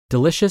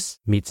Delicious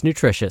meets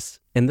nutritious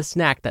in the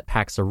snack that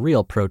packs a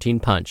real protein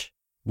punch.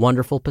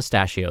 Wonderful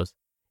Pistachios.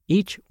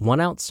 Each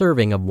 1-ounce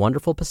serving of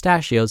Wonderful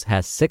Pistachios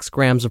has 6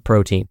 grams of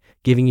protein,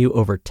 giving you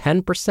over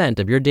 10%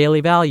 of your daily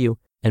value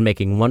and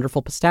making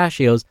Wonderful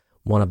Pistachios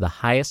one of the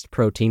highest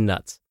protein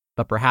nuts.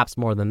 But perhaps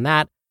more than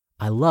that,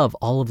 I love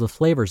all of the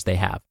flavors they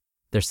have.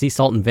 Their sea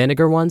salt and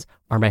vinegar ones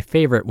are my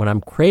favorite when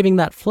I'm craving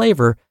that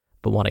flavor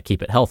but want to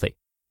keep it healthy.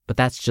 But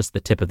that's just the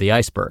tip of the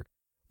iceberg.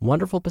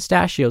 Wonderful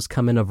Pistachios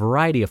come in a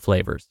variety of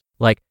flavors,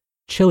 like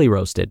chili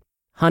roasted,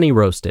 honey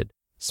roasted,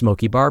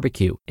 smoky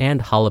barbecue,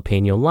 and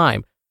jalapeno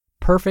lime,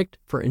 perfect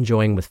for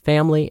enjoying with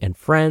family and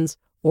friends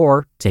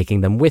or taking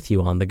them with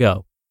you on the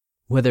go.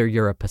 Whether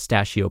you're a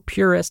pistachio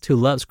purist who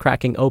loves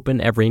cracking open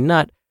every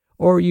nut,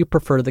 or you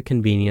prefer the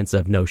convenience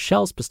of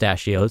no-shells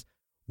pistachios,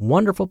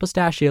 Wonderful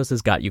Pistachios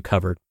has got you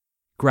covered.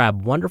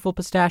 Grab Wonderful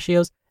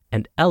Pistachios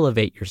and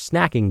elevate your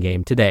snacking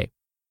game today.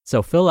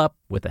 So fill up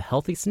with a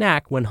healthy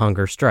snack when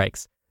hunger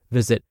strikes.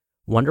 Visit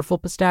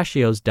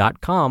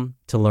wonderfulpistachios.com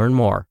to learn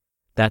more.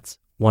 That's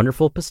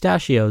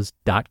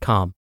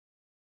wonderfulpistachios.com.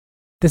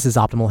 This is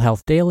Optimal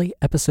Health Daily,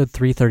 episode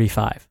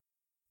 335.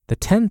 The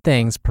 10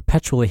 Things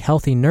Perpetually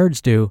Healthy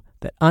Nerds Do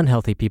That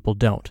Unhealthy People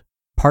Don't,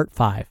 Part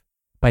 5,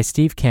 by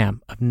Steve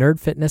Kamb of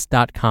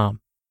nerdfitness.com.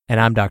 And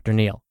I'm Dr.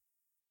 Neil.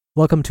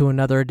 Welcome to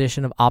another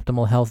edition of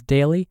Optimal Health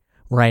Daily,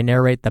 where I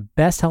narrate the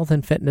best health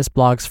and fitness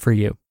blogs for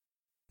you.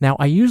 Now,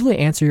 I usually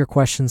answer your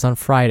questions on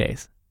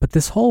Fridays, but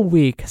this whole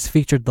week has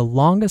featured the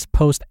longest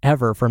post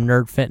ever from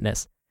Nerd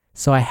Fitness,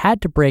 so I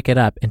had to break it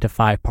up into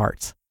 5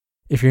 parts.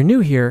 If you're new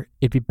here,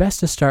 it'd be best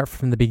to start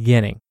from the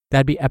beginning.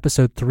 That'd be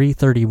episode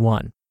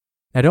 331.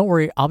 Now don't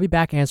worry, I'll be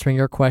back answering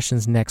your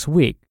questions next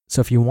week,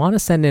 so if you want to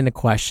send in a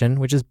question,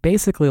 which is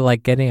basically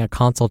like getting a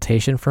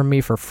consultation from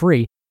me for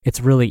free, it's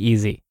really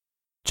easy.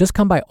 Just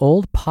come by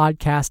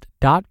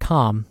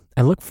oldpodcast.com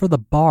and look for the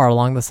bar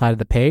along the side of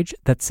the page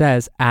that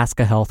says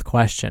Ask a Health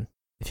Question.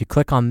 If you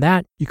click on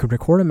that, you can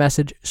record a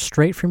message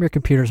straight from your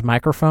computer's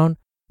microphone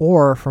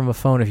or from a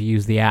phone if you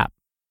use the app.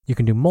 You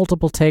can do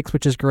multiple takes,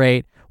 which is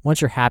great.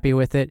 Once you're happy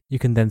with it, you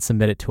can then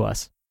submit it to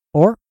us.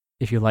 Or,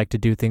 if you like to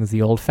do things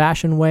the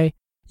old-fashioned way,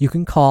 you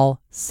can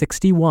call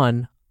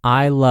 61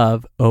 I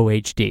Love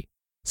OHD.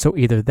 So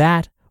either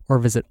that or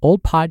visit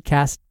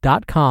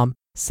oldpodcast.com,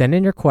 send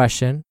in your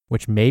question,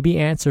 which may be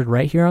answered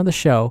right here on the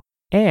show,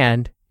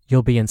 and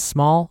you'll be in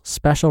small,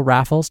 special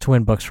raffles to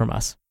win books from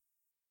us.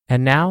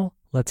 And now,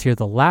 let's hear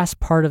the last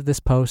part of this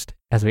post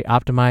as we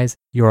optimize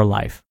your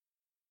life.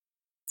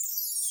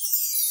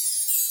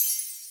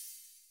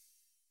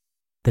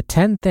 The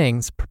 10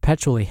 Things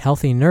Perpetually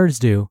Healthy Nerds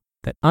Do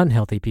That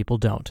Unhealthy People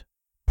Don't,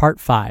 Part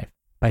 5,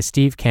 by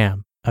Steve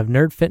Kamb of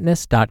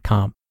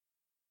nerdfitness.com.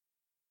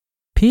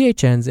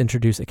 PHNs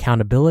introduce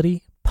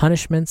accountability,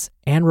 punishments,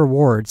 and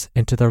rewards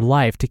into their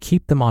life to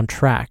keep them on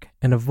track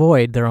and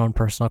avoid their own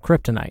personal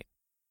kryptonite.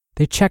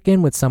 They check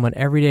in with someone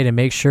every day to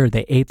make sure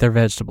they ate their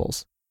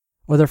vegetables,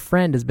 or their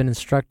friend has been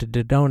instructed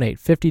to donate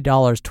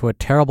 $50 to a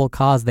terrible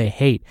cause they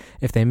hate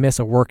if they miss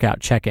a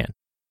workout check-in.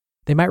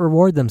 They might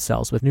reward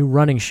themselves with new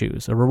running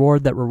shoes, a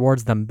reward that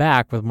rewards them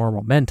back with more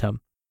momentum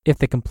if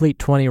they complete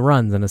 20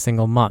 runs in a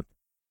single month.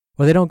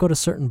 Or they don't go to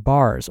certain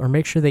bars or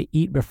make sure they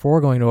eat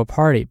before going to a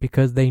party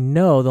because they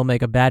know they'll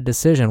make a bad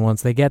decision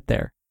once they get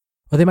there.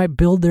 Or they might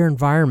build their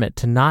environment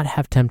to not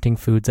have tempting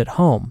foods at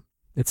home.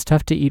 It's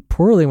tough to eat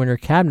poorly when your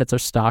cabinets are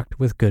stocked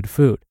with good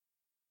food.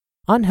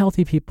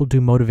 Unhealthy people do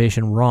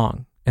motivation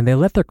wrong, and they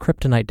let their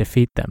kryptonite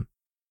defeat them.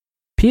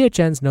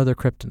 PHNs know their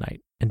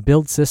kryptonite and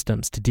build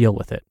systems to deal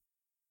with it.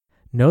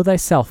 Know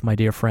thyself, my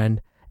dear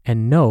friend,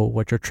 and know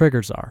what your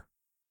triggers are.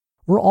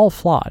 We're all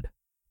flawed.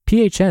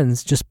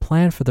 PHNs just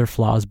plan for their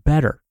flaws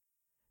better.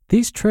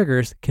 These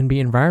triggers can be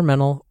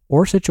environmental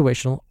or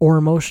situational or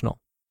emotional.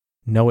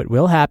 Know it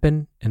will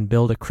happen and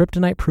build a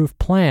kryptonite-proof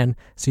plan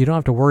so you don't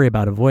have to worry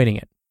about avoiding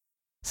it.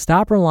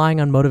 Stop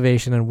relying on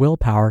motivation and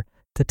willpower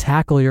to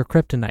tackle your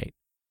kryptonite.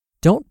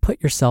 Don't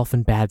put yourself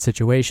in bad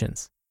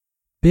situations.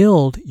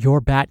 Build your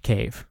bat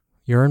cave,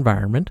 your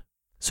environment,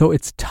 so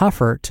it's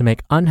tougher to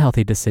make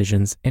unhealthy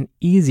decisions and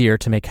easier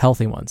to make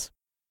healthy ones.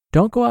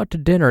 Don't go out to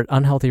dinner at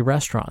unhealthy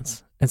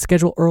restaurants and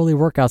schedule early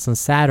workouts on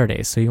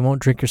Saturdays so you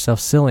won't drink yourself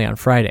silly on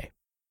Friday.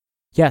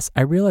 Yes,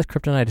 I realize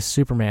kryptonite is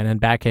Superman and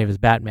Batcave is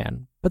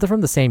Batman, but they're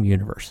from the same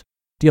universe.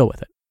 Deal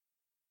with it.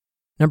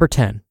 Number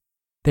 10.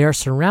 They are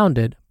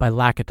surrounded by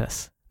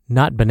Lakitus,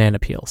 not banana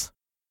peels.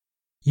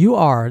 You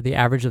are the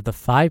average of the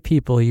 5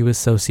 people you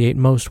associate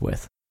most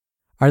with.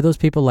 Are those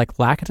people like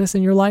Lakitus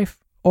in your life,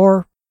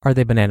 or are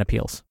they banana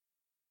peels?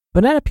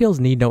 Banana peels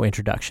need no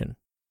introduction.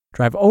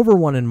 Drive over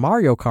one in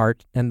Mario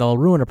Kart and they'll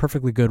ruin a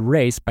perfectly good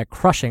race by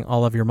crushing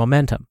all of your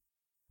momentum.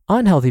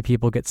 Unhealthy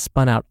people get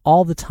spun out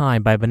all the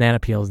time by banana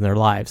peels in their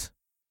lives.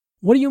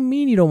 What do you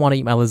mean you don't want to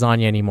eat my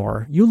lasagna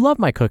anymore? You love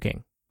my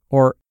cooking.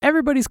 Or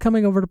everybody's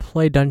coming over to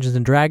play Dungeons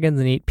and Dragons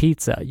and eat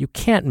pizza. You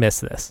can't miss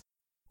this.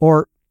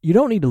 Or you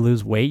don't need to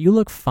lose weight. You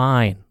look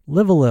fine.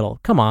 Live a little.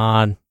 Come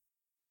on.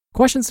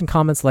 Questions and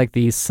comments like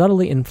these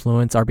subtly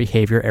influence our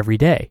behavior every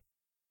day.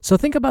 So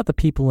think about the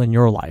people in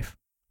your life,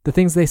 the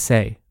things they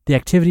say, the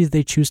activities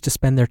they choose to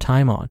spend their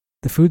time on,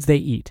 the foods they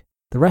eat,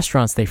 the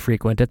restaurants they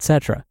frequent,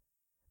 etc.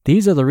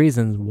 These are the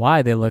reasons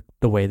why they look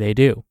the way they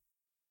do.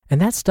 And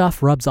that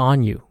stuff rubs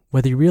on you,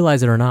 whether you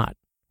realize it or not,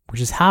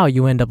 which is how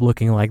you end up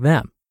looking like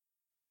them.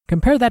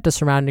 Compare that to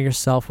surrounding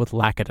yourself with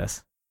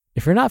Lakitus.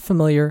 If you're not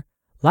familiar,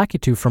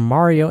 Lakitu from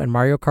Mario and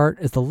Mario Kart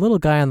is the little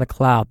guy on the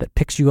cloud that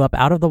picks you up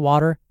out of the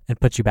water and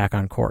puts you back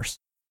on course.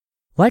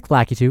 Like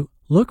Lakitu,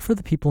 look for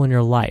the people in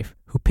your life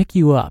who pick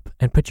you up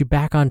and put you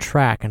back on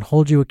track and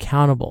hold you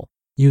accountable.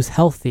 Use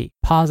healthy,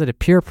 positive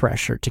peer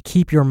pressure to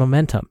keep your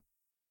momentum.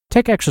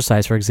 Take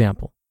exercise, for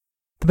example.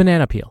 The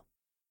banana peel.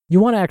 You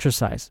want to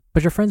exercise,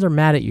 but your friends are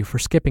mad at you for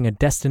skipping a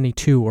Destiny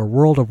 2 or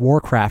World of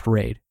Warcraft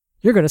raid.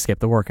 You're going to skip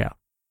the workout.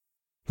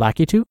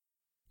 Lakitu?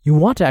 You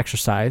want to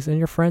exercise, and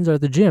your friends are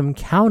at the gym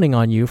counting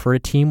on you for a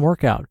team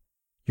workout.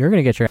 You're going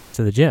to get your ass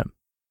to the gym.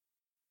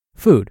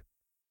 Food.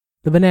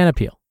 The banana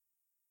peel.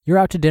 You're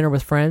out to dinner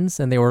with friends,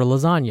 and they order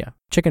lasagna,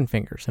 chicken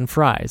fingers, and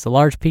fries, a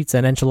large pizza,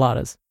 and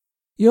enchiladas.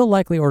 You'll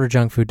likely order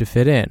junk food to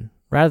fit in,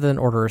 rather than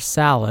order a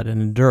salad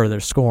and endure their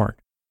scorn.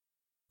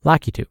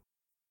 Lakitu.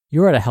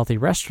 You're at a healthy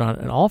restaurant,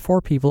 and all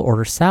 4 people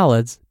order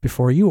salads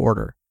before you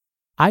order.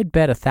 I'd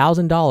bet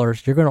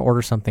 $1,000 you're going to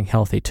order something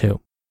healthy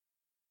too.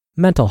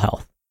 Mental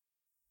health.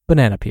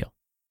 Banana peel.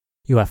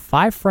 You have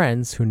 5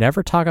 friends who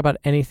never talk about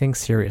anything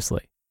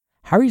seriously.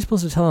 How are you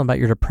supposed to tell them about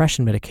your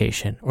depression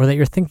medication or that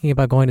you're thinking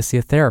about going to see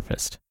a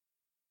therapist?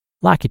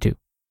 Lakitu.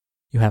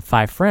 You have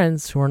 5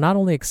 friends who are not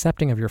only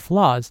accepting of your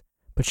flaws,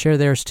 but share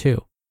theirs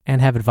too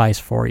and have advice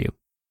for you.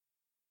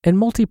 In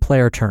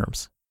multiplayer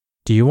terms,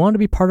 do you want to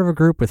be part of a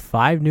group with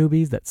 5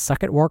 newbies that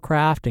suck at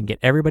Warcraft and get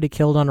everybody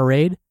killed on a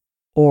raid?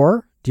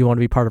 Or do you want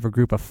to be part of a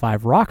group of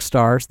 5 rock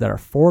stars that are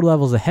 4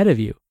 levels ahead of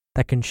you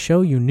that can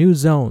show you new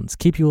zones,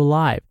 keep you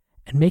alive,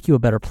 and make you a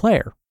better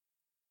player?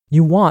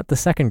 You want the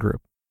second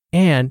group,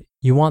 and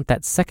you want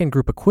that second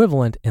group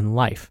equivalent in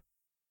life.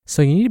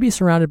 So you need to be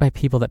surrounded by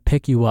people that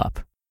pick you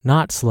up,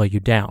 not slow you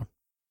down.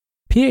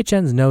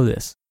 PHNs know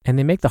this, and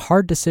they make the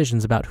hard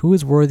decisions about who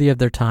is worthy of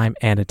their time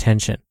and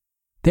attention.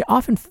 They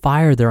often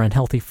fire their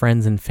unhealthy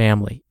friends and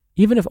family,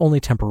 even if only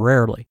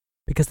temporarily,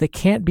 because they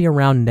can't be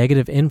around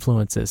negative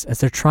influences as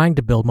they're trying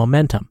to build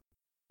momentum.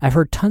 I've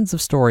heard tons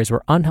of stories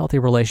where unhealthy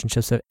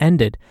relationships have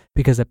ended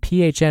because a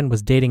PHN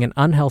was dating an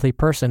unhealthy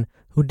person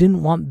who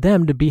didn't want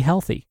them to be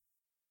healthy.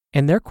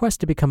 In their quest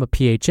to become a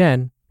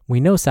PHN, we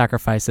know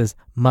sacrifices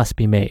must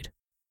be made.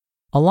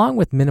 Along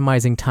with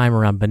minimizing time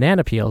around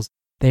banana peels,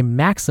 they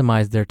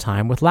maximize their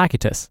time with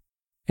Lakitus.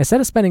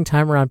 Instead of spending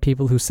time around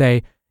people who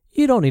say,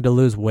 "You don't need to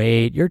lose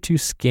weight, you're too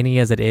skinny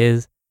as it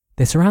is,"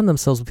 they surround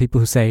themselves with people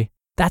who say,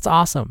 "That's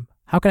awesome.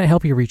 How can I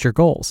help you reach your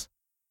goals?"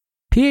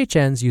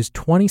 PHNs use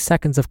 20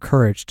 seconds of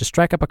courage to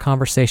strike up a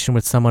conversation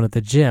with someone at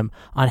the gym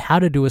on how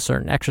to do a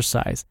certain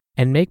exercise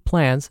and make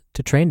plans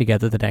to train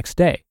together the next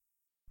day.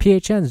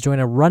 PHNs join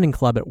a running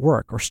club at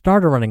work or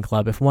start a running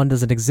club if one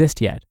doesn't exist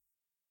yet.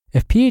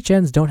 If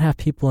PHNs don't have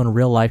people in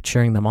real life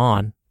cheering them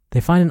on, they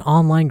find an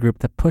online group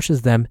that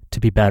pushes them to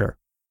be better.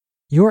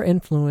 You're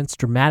influenced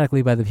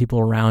dramatically by the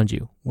people around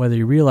you, whether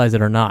you realize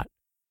it or not.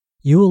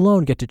 You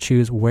alone get to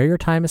choose where your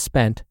time is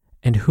spent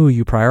and who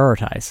you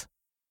prioritize.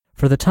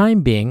 For the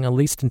time being, at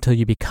least until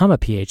you become a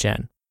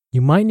PHN,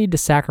 you might need to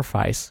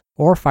sacrifice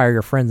or fire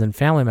your friends and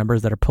family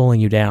members that are pulling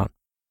you down.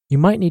 You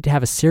might need to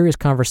have a serious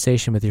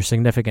conversation with your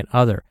significant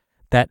other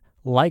that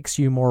likes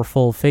you more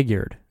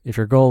full-figured if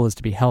your goal is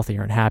to be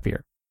healthier and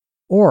happier.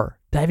 Or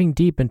diving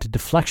deep into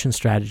deflection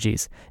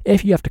strategies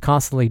if you have to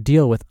constantly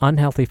deal with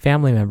unhealthy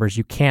family members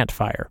you can't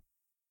fire.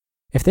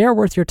 If they are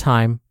worth your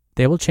time,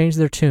 they will change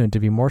their tune to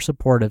be more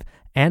supportive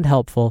and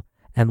helpful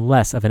and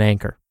less of an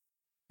anchor.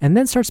 And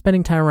then start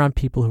spending time around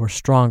people who are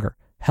stronger,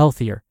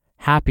 healthier,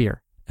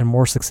 happier, and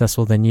more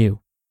successful than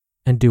you,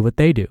 and do what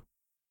they do.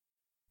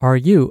 Are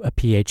you a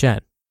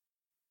PHN?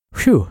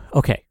 Phew,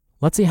 okay,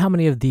 let's see how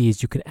many of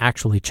these you can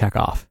actually check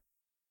off.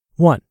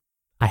 1.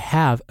 I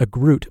have a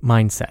Groot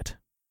mindset.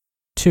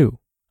 2.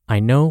 I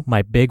know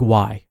my big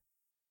why.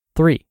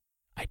 3.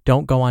 I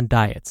don't go on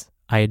diets.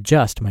 I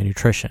adjust my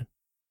nutrition.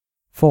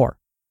 4.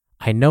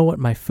 I know what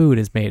my food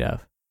is made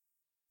of.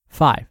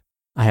 5.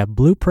 I have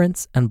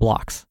blueprints and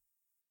blocks.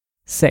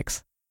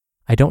 6.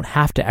 I don't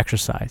have to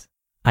exercise.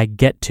 I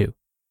get to.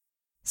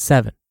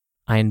 7.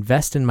 I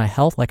invest in my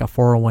health like a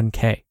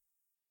 401k.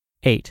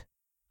 8.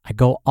 I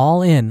go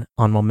all in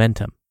on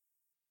momentum.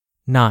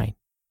 9.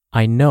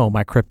 I know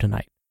my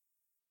kryptonite.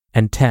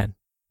 And 10.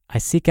 I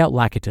seek out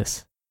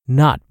Lakitus,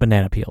 not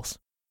banana peels.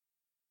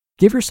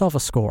 Give yourself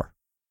a score.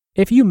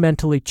 If you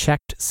mentally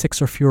checked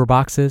 6 or fewer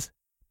boxes,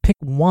 pick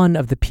one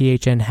of the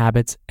PHN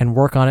habits and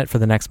work on it for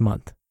the next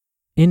month.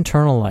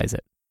 Internalize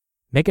it.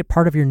 Make it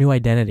part of your new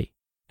identity,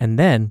 and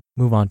then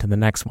move on to the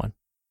next one.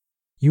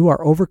 You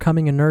are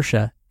overcoming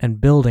inertia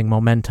and building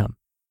momentum.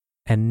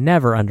 And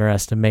never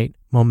underestimate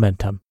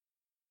momentum.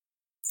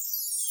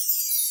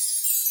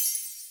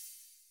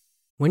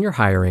 When you're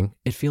hiring,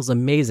 it feels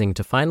amazing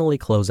to finally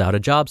close out a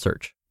job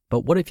search.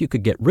 But what if you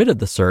could get rid of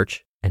the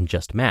search and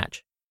just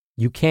match?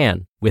 You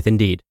can with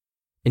Indeed.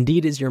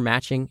 Indeed is your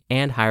matching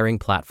and hiring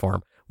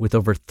platform with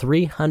over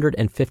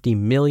 350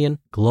 million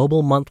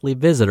global monthly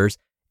visitors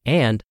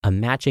and a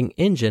matching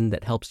engine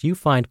that helps you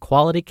find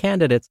quality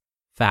candidates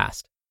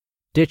fast.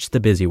 Ditch the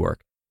busy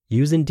work.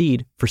 Use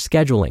Indeed for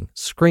scheduling,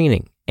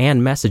 screening,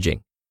 and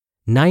messaging.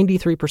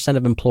 93%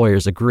 of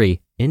employers agree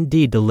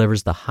Indeed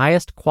delivers the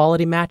highest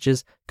quality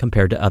matches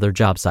compared to other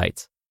job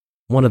sites.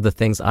 One of the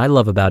things I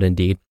love about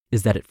Indeed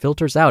is that it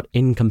filters out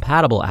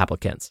incompatible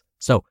applicants.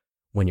 So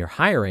when you're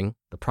hiring,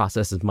 the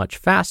process is much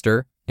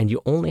faster and you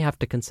only have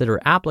to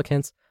consider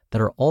applicants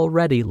that are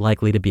already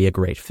likely to be a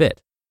great fit.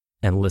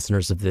 And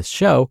listeners of this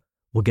show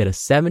will get a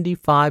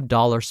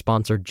 $75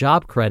 sponsored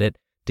job credit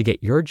to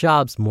get your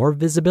jobs more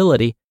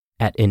visibility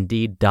at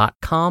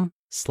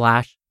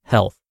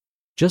Indeed.com/health.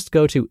 Just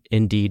go to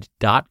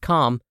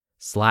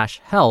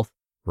Indeed.com/health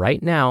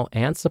right now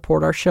and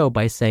support our show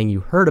by saying you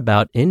heard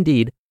about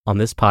Indeed on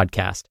this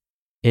podcast.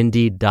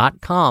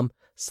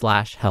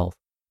 Indeed.com/health.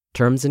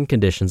 Terms and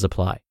conditions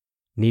apply.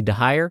 Need to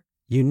hire?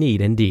 You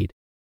need Indeed.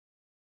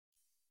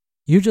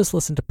 You just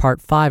listened to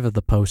part 5 of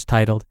the post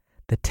titled,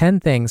 "The 10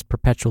 Things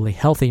Perpetually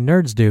Healthy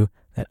Nerds Do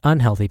That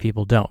Unhealthy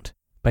People Don't"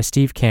 by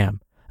Steve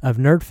Kamb of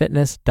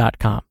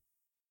nerdfitness.com.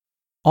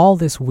 All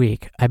this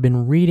week, I've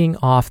been reading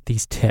off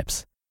these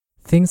tips,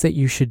 things that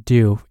you should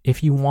do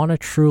if you want to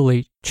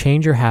truly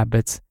change your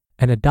habits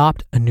and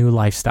adopt a new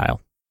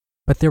lifestyle.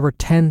 But there were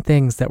 10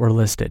 things that were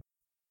listed.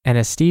 And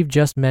as Steve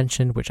just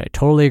mentioned, which I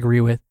totally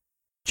agree with,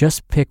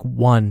 just pick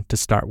one to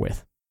start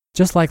with.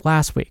 Just like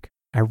last week,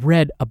 I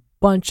read a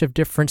bunch of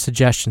different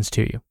suggestions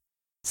to you.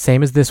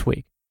 Same as this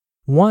week.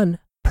 One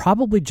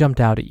probably jumped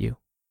out at you.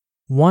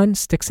 One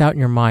sticks out in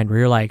your mind where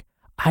you're like,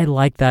 I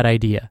like that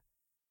idea.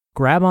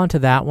 Grab onto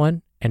that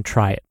one and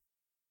try it.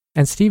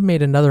 And Steve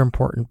made another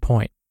important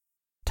point.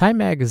 Time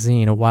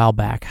magazine a while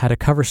back had a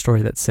cover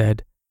story that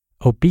said,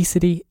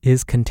 "Obesity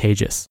is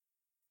contagious."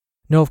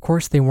 No, of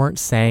course they weren't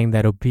saying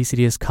that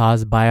obesity is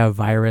caused by a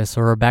virus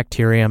or a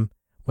bacterium.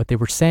 What they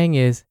were saying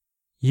is,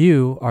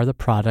 you are the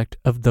product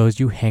of those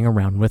you hang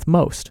around with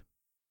most.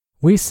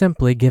 We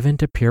simply give in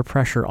to peer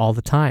pressure all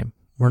the time.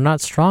 We're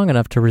not strong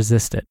enough to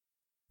resist it.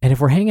 And if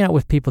we're hanging out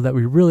with people that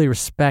we really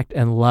respect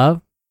and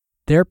love,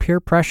 their peer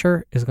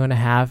pressure is going to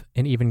have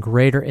an even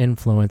greater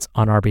influence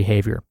on our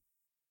behavior.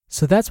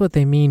 So that's what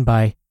they mean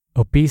by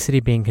obesity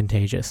being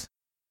contagious.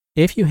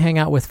 If you hang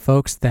out with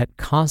folks that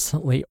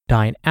constantly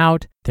dine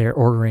out, they're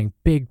ordering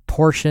big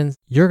portions,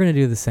 you're going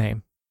to do the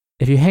same.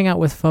 If you hang out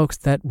with folks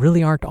that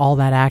really aren't all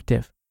that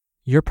active,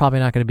 you're probably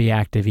not going to be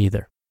active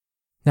either.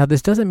 Now,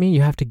 this doesn't mean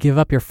you have to give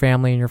up your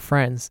family and your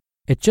friends.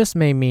 It just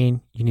may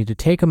mean you need to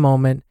take a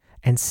moment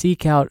and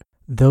seek out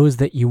those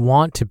that you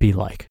want to be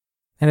like.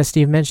 And as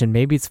Steve mentioned,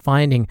 maybe it's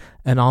finding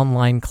an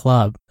online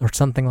club or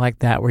something like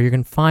that where you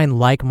can find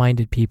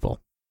like-minded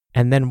people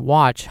and then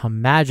watch how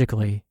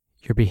magically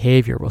your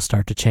behavior will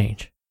start to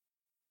change.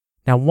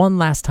 Now, one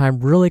last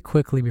time really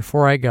quickly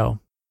before I go,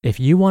 if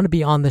you want to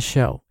be on the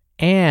show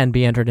and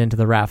be entered into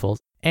the raffles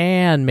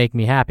and make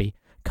me happy,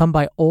 come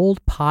by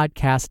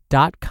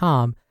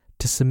oldpodcast.com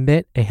to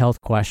submit a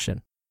health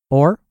question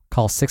or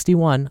call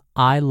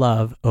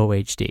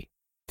 61-I-LOVE-OHD.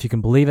 If you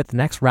can believe it, the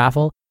next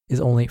raffle is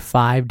only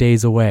 5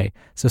 days away,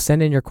 so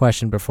send in your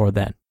question before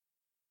then.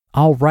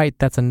 All right,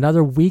 that's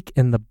another week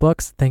in the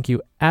books. Thank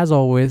you, as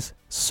always,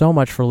 so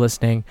much for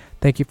listening.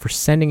 Thank you for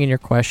sending in your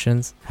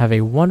questions. Have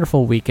a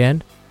wonderful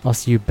weekend. I'll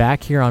see you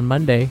back here on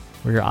Monday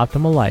where your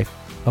optimal life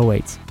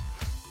awaits.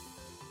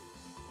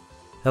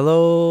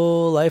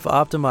 Hello, Life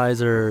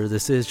Optimizer.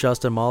 This is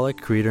Justin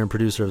Malik, creator and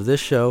producer of this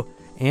show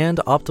and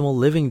Optimal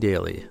Living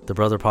Daily, the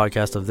brother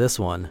podcast of this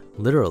one.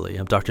 Literally,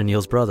 I'm Dr.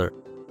 Neil's brother.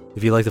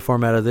 If you like the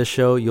format of this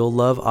show, you'll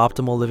love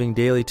Optimal Living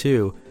Daily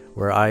too,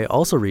 where I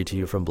also read to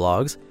you from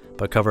blogs,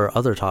 but cover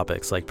other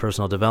topics like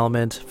personal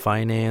development,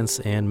 finance,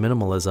 and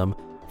minimalism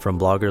from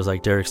bloggers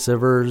like Derek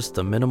Sivers,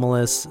 The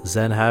Minimalists,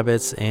 Zen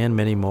Habits, and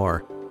many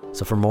more.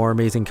 So for more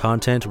amazing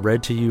content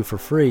read to you for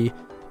free,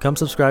 come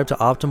subscribe to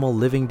Optimal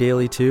Living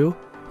Daily too,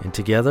 and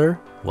together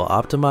we'll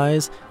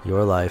optimize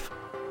your life.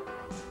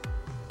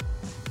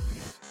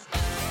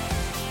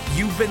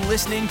 You've been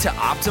listening to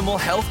Optimal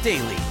Health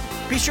Daily.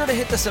 Be sure to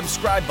hit the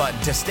subscribe button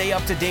to stay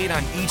up to date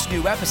on each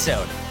new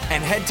episode,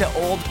 and head to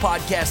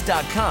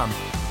oldpodcast.com.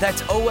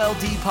 That's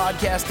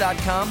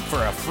oldpodcast.com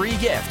for a free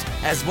gift,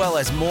 as well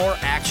as more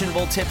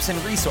actionable tips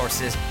and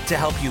resources to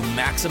help you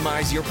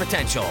maximize your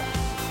potential.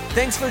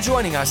 Thanks for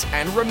joining us,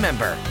 and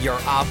remember, your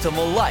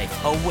optimal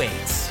life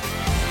awaits.